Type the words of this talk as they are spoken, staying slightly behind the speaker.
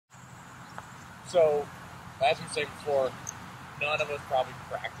So, as we said before, none of us probably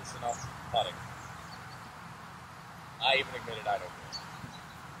practice enough putting. I even admitted I don't do it.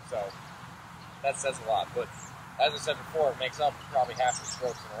 So, that says a lot. But, as I said before, it makes up probably half the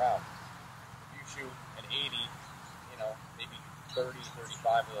strokes in a round. If you shoot an 80, maybe 30,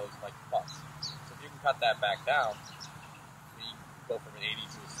 35 of those might be putts. So if you can cut that back down, you can go from an 80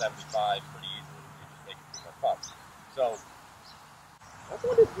 to a 75 pretty easily. You just make a few more putts. So,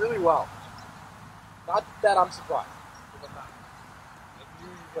 everyone did really well. Not that I'm surprised, because I'm not. I knew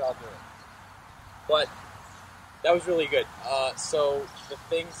you could all do it. But that was really good. So the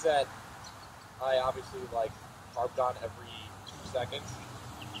things that I obviously harped on every 2 seconds.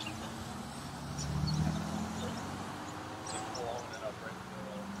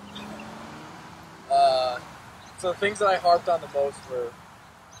 So the things that I harped on the most were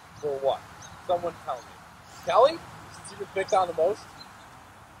what? Someone tell me. Kelly? Since you've been picked on the most?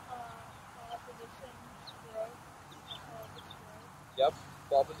 Yep.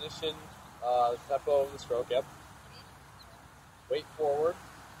 Ball position, tempo of the stroke, yep. Weight forward.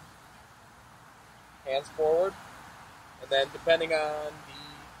 Hands forward. And then depending on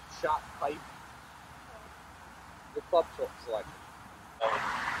the shot type, your club selection.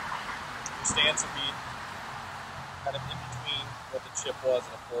 Your stance would be kind of in between what the chip was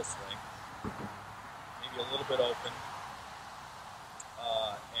and a full swing. Maybe a little bit open.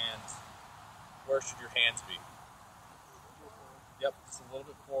 And where should your hands be? Yep, just a little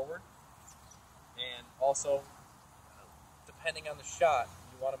bit forward. And also, depending on the shot,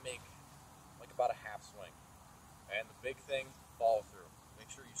 you want to make about a half swing. And the big thing, follow through.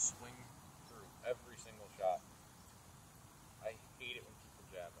 Make sure you swing through every single shot. I hate it when people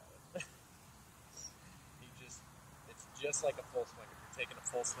jab at it. It's just like a full swing. If you're taking a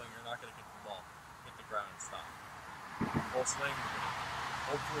full swing, you're not going to get the ball. Hit the ground and stop. Full swing, you're going to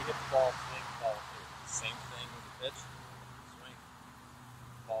hopefully hit the ball, swing, follow through. Same thing with the pitch. Swing,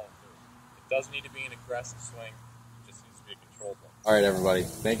 follow through. It does need to be an aggressive swing. It just needs to be a controlled one. All right, everybody.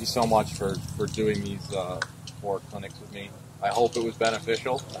 Thank you so much for doing these 4 clinics with me. I hope it was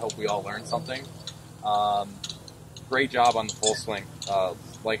beneficial. I hope we all learned something. Great job on the full swing.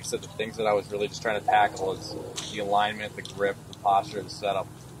 Like I said, the things that I was really just trying to tackle is the alignment, the grip, the posture, the setup,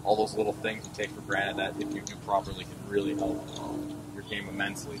 all those little things you take for granted that if you do properly can really help your game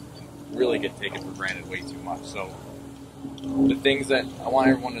immensely and really get taken for granted way too much. So the things that I want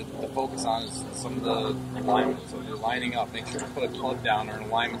everyone to focus on is some of the alignment. So if you're lining up, make sure to put a club down or an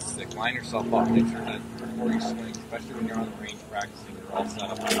alignment stick. Line yourself up. Make sure that before you swing, especially when you're on the range practicing, you're all set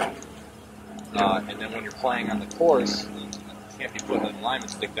up. And then when you're playing on the course, you can't be putting an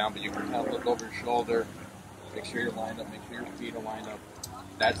alignment stick down, but you can kind of look over your shoulder, make sure you're lined up, make sure your feet are lined up.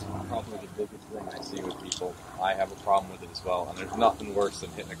 That's probably the biggest thing I see with people. I have a problem with it as well, and there's nothing worse than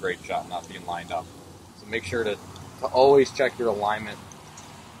hitting a great shot and not being lined up. So make sure to always check your alignment.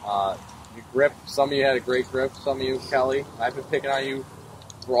 Your grip, some of you had a great grip, some of you, Kelly, I've been picking on you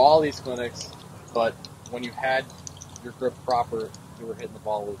for all these clinics, but when you had your grip proper, you were hitting the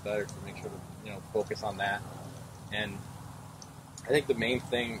ball a little better, so make sure to focus on that. And I think the main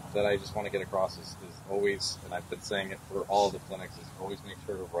thing that I just want to get across is always, and I've been saying it for all of the clinics, is always make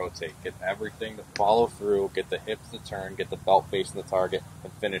sure to rotate. Get everything to follow through, get the hips to turn, get the belt facing the target,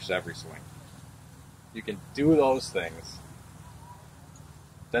 and finish every swing. You can do those things,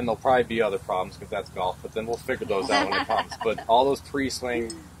 then there'll probably be other problems because that's golf, but then we'll figure those out when it comes. But all those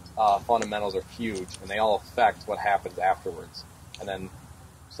pre-swing fundamentals are huge, and they all affect what happens afterwards. And then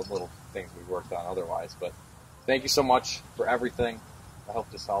some little things we worked on otherwise. But thank you so much for everything. I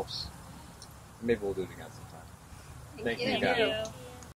hope this helps. Maybe we'll do it again sometime. Thank you, guys.